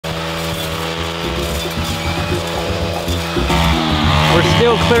We're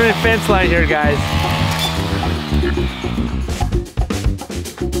still clearing fence line here, guys.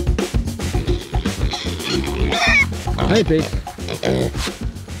 Hey, pig.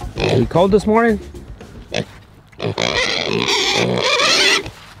 You cold this morning?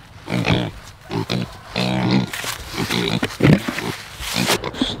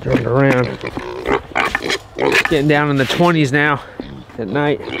 Stir it around. It's getting down in the 20s now at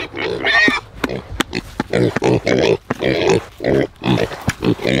night.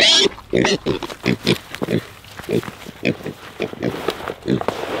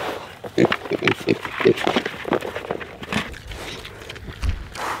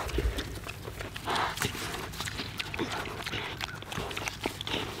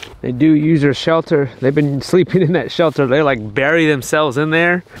 They do use their shelter. They've been sleeping in that shelter. They like bury themselves in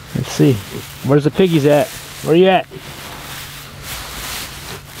there. Let's see. Where's the piggies at? Where are you at?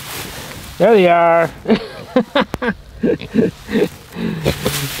 There they are.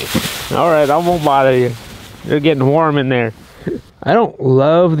 All right, I won't bother you. They're getting warm in there. I don't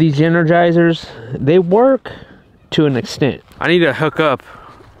love these Energizers. They work to an extent. I need to hook up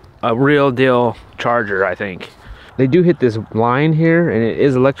a real deal charger, I think. They do hit this line here and it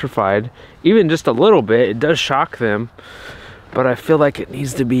is electrified. Even just a little bit, it does shock them. But I feel like it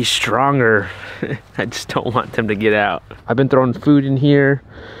needs to be stronger. I just don't want them to get out. I've been throwing food in here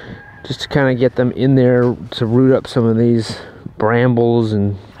just to kind of get them in there to root up some of these brambles.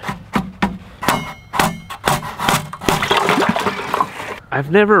 And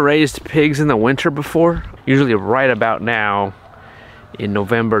I've never raised pigs in the winter before. Usually right about now in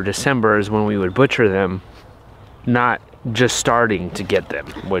November, December is when we would butcher them. Not just starting to get them,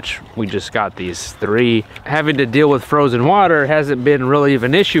 which we just got these 3. Having to deal with frozen water hasn't been really of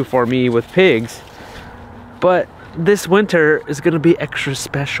an issue for me with pigs, but this winter is going to be extra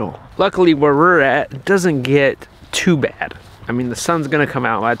special. Luckily where we're at, it doesn't get too bad. I mean, the sun's going to come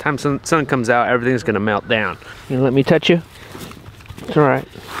out. By the time sun comes out, everything's going to melt down. You gonna let me touch you? It's all right.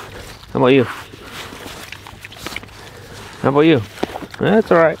 How about you? How about you?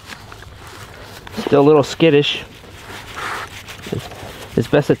 That's all right. Still a little skittish. It's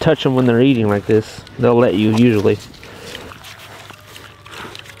best to touch them when they're eating like this. They'll let you usually.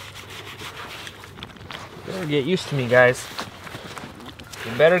 Better get used to me, guys.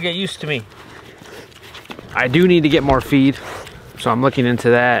 You better get used to me. I do need to get more feed, so I'm looking into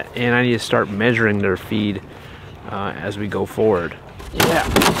that, and I need to start measuring their feed as we go forward. Yeah.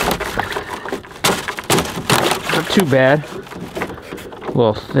 Not too bad. A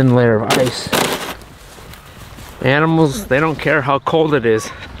little thin layer of ice. Animals, they don't care how cold it is.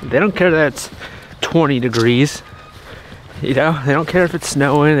 They don't care that it's 20 degrees. You know, they don't care if it's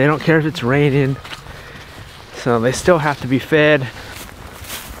snowing. They don't care if it's raining. So they still have to be fed.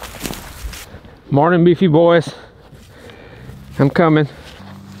 Morning, beefy boys. I'm coming.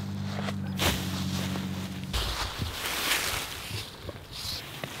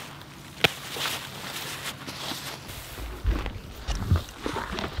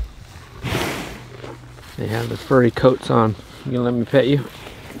 They have the furry coats on. You gonna let me pet you?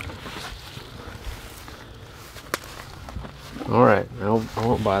 All right, I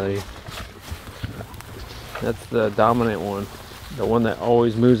won't bother you. That's the dominant one, the one that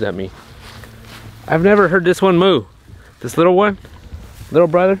always moves at me. I've never heard this one moo. This little one, little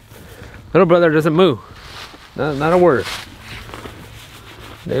brother doesn't moo. Not a word.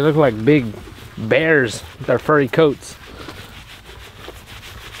 They look like big bears with their furry coats.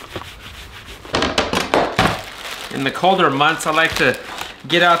 In the colder months, I like to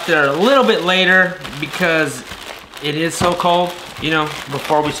get out there a little bit later because it is so cold, you know,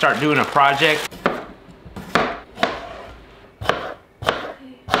 before we start doing a project.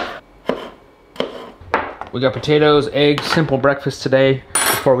 We got potatoes, eggs, simple breakfast today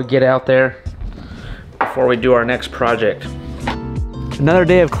before we get out there, before we do our next project. Another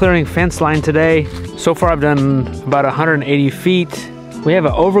day of clearing fence line today. So far I've done about 180 feet. We have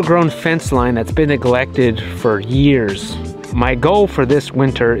an overgrown fence line that's been neglected for years. My goal for this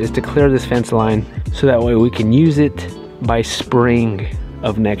winter is to clear this fence line so that way we can use it by spring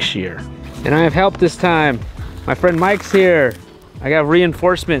of next year. And I have help this time. My friend Mike's here. I got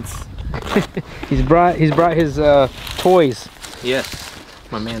reinforcements. he's brought his toys. Yes,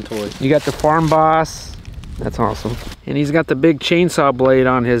 my man toys. You got the Farm Boss. That's awesome. And he's got the big chainsaw blade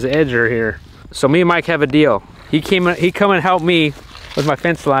on his edger here. So me and Mike have a deal. He come and help me with my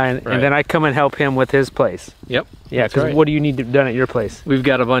fence line, right, and then I come and help him with his place. Yep. Yeah, because right, what do you need done at your place? We've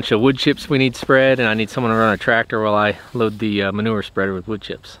got a bunch of wood chips we need spread, and I need someone to run a tractor while I load the manure spreader with wood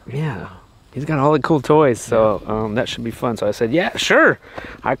chips. Yeah. He's got all the cool toys, so that should be fun. So I said, yeah, sure.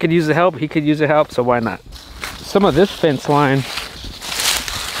 I could use the help. He could use the help, so why not? Some of this fence line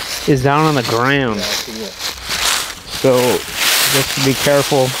is down on the ground. Yeah, I see it. So just be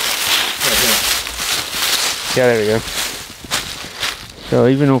careful. Yeah, there we go. So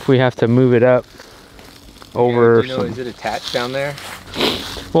even if we have to move it up over, Yeah, do you know, is it attached down there?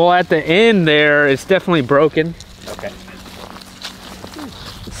 well, at the end there, it's definitely broken. Okay.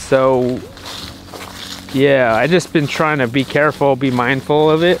 So yeah, I just been trying to be careful, be mindful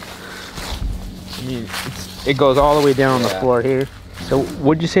of it. I mean, it goes all the way down on the floor here. So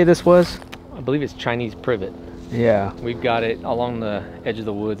what'd you say this was? I believe it's Chinese privet. Yeah, We've got it along the edge of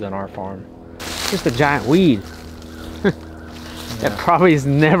the woods on our farm. just a giant weed. That probably is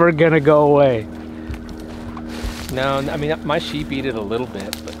never gonna go away. No, I mean, my sheep eat it a little bit,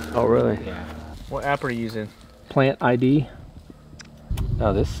 but Oh really? yeah. What app are you using? Plant ID.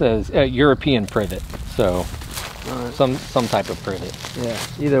 Oh, this says European privet, so some type of privet. Yeah,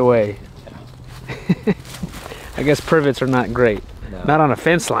 either way. I guess privets are not great. No. Not on a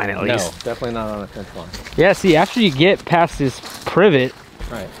fence line at No, least. definitely not on a fence line. Yeah, see, after you get past this privet,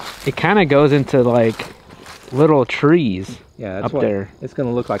 Right. it kind of goes into like little trees. Yeah, that's Up what there. it's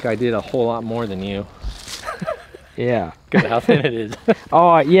gonna look like. I did a whole lot more than you. Yeah. Because how thin it is.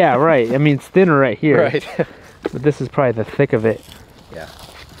 Oh, yeah, right. I mean, it's thinner right here. Right. But this is probably the thick of it. Yeah.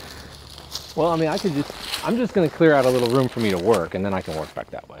 Well, I mean, I'm just gonna clear out a little room for me to work, and then I can work back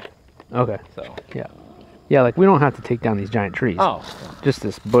that way. Okay. So. Yeah. Yeah, like we don't have to take down these giant trees. Oh. Just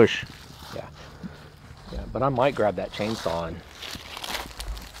this bush. Yeah. Yeah, but I might grab that chainsaw and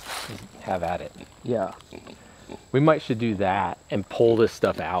have at it. Yeah. We might should do that and pull this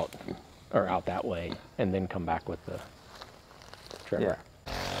stuff out, or out that way, and then come back with the trimmer.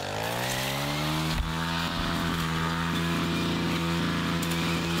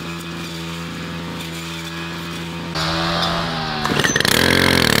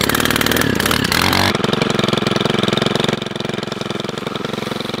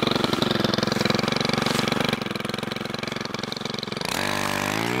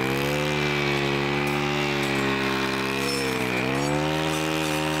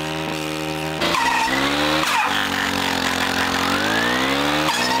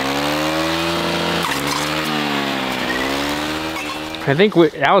 I think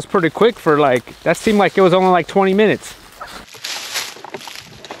that was pretty quick for like, that seemed like it was only like 20 minutes.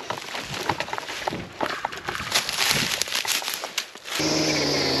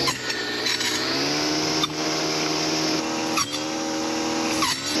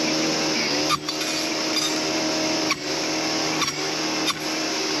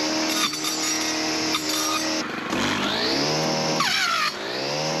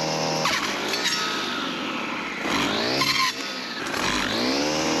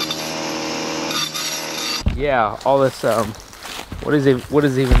 Yeah, all this, what is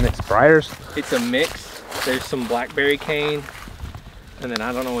even this, briars? It's a mix. There's some blackberry cane, and then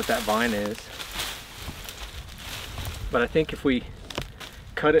I don't know what that vine is. But I think if we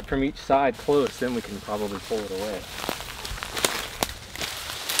cut it from each side close, then we can probably pull it away.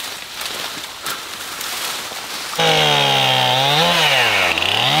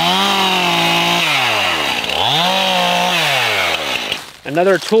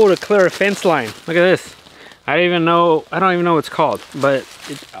 Another tool to clear a fence line. Look at this. I don't even know what it's called, but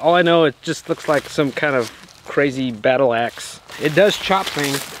all I know, it just looks like some kind of crazy battle axe. It does chop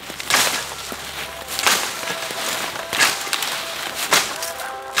things.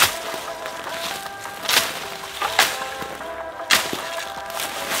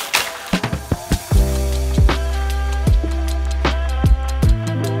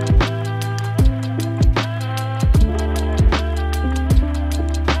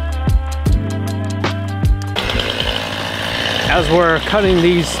 As we're cutting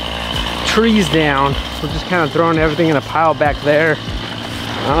these trees down, we're just kind of throwing everything in a pile back there.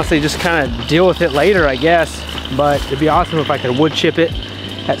 Honestly, just kind of deal with it later, I guess. But it'd be awesome if I could wood chip it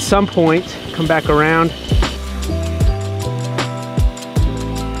at some point, come back around.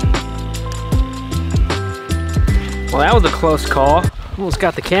 Well, that was a close call. Almost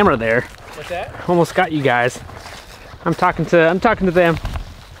got the camera there. What's that? Almost got you guys. I'm talking to them.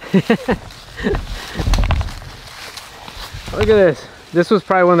 Look at this. This was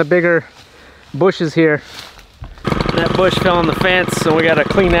probably one of the bigger bushes here. That bush fell on the fence, so we gotta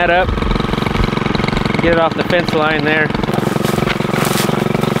clean that up. Get it off the fence line there.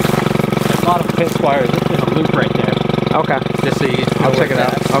 There's a lot of fence wires. There's a loop right there. Okay. Just so you know I'll where check it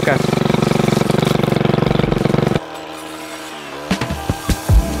it's out. at. Okay.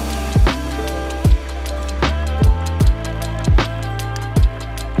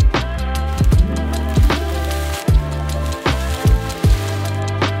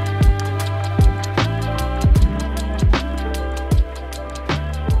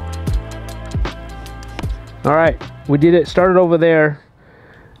 All right, we did it, started over there,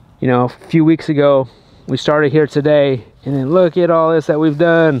 you know, a few weeks ago. We started here today, and then look at all this that we've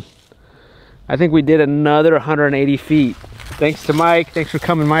done. I think we did another 180 feet. Thanks to Mike. Thanks for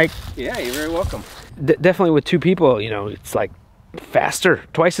coming, Mike. Yeah, you're very welcome. Definitely with 2 people, you know, it's like faster,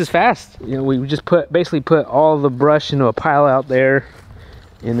 twice as fast. You know, we just basically put all the brush into a pile out there,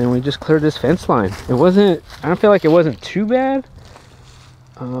 and then we just cleared this fence line. I don't feel like it wasn't too bad.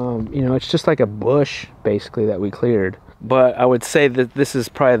 You know, it's just like a bush basically that we cleared. But I would say that this is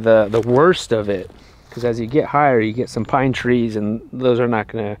probably the worst of it, because as you get higher, you get some pine trees, and those are not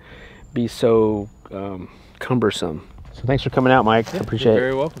going to be so cumbersome. So thanks for coming out, Mike. I appreciate it. You're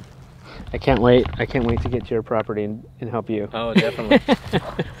very welcome. I can't wait to get to your property and help you. Oh, definitely.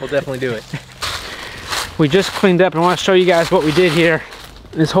 We'll definitely do it. We just cleaned up, and I want to show you guys what we did here.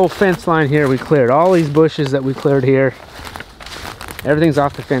 This whole fence line here, we cleared. All these bushes that we cleared here, everything's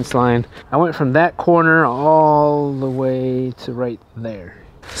off the fence line. I went from that corner all the way to right there.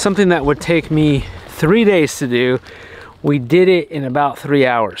 Something that would take me 3 days to do, we did it in about 3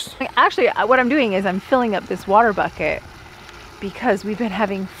 hours. Actually, what I'm doing is I'm filling up this water bucket because we've been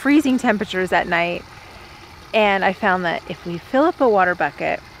having freezing temperatures at night, and I found that if we fill up a water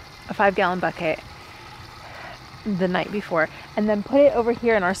bucket, a 5-gallon bucket, the night before, and then put it over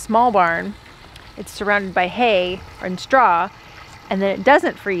here in our small barn, it's surrounded by hay and straw, and then it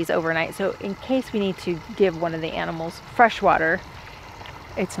doesn't freeze overnight, so in case we need to give one of the animals fresh water,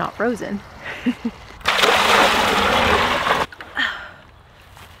 it's not frozen.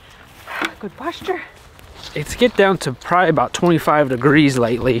 Good posture. It's get down to probably about 25 degrees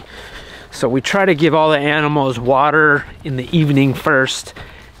lately, so we try to give all the animals water in the evening first,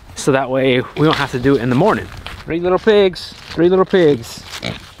 so that way we don't have to do it in the morning. 3 little pigs, 3 little pigs.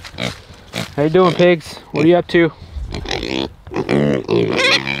 How you doing, pigs? What are you up to?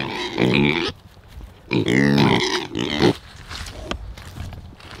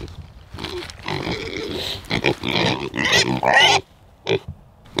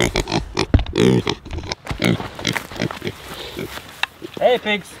 Hey,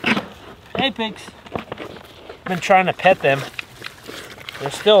 pigs. Hey, pigs. I've been trying to pet them.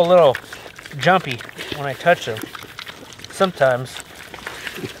 They're still a little jumpy when I touch them. Sometimes.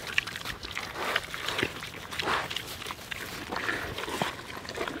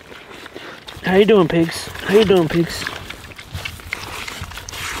 How you doing, pigs? How you doing, pigs?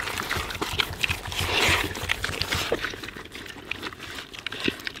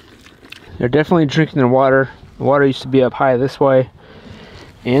 They're definitely drinking their water. The water used to be up high this way,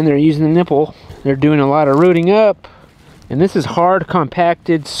 and they're using the nipple. They're doing a lot of rooting up, and this is hard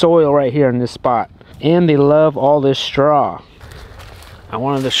compacted soil right here in this spot, and they love all this straw. I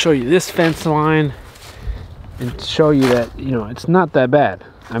wanted to show you this fence line and show you that, you know, it's not that bad.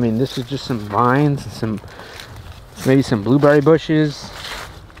 I mean, this is just some vines and maybe some blueberry bushes,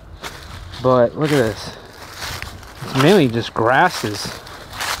 but look at this. It's mainly just grasses.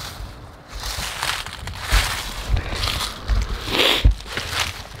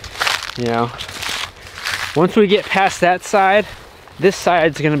 You know, once we get past that side, this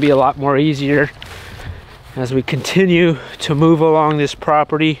side's going to be a lot more easier as we continue to move along this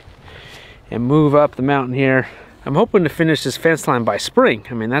property and move up the mountain here. I'm hoping to finish this fence line by spring.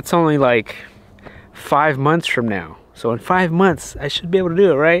 I mean, that's only like 5 months from now. So in 5 months, I should be able to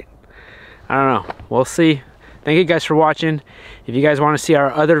do it, right? I don't know. We'll see. Thank you guys for watching. If you guys want to see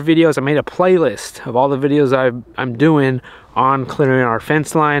our other videos, I made a playlist of all the videos I'm doing on clearing our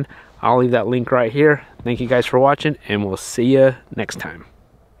fence line. I'll leave that link right here. Thank you guys for watching, and we'll see you next time.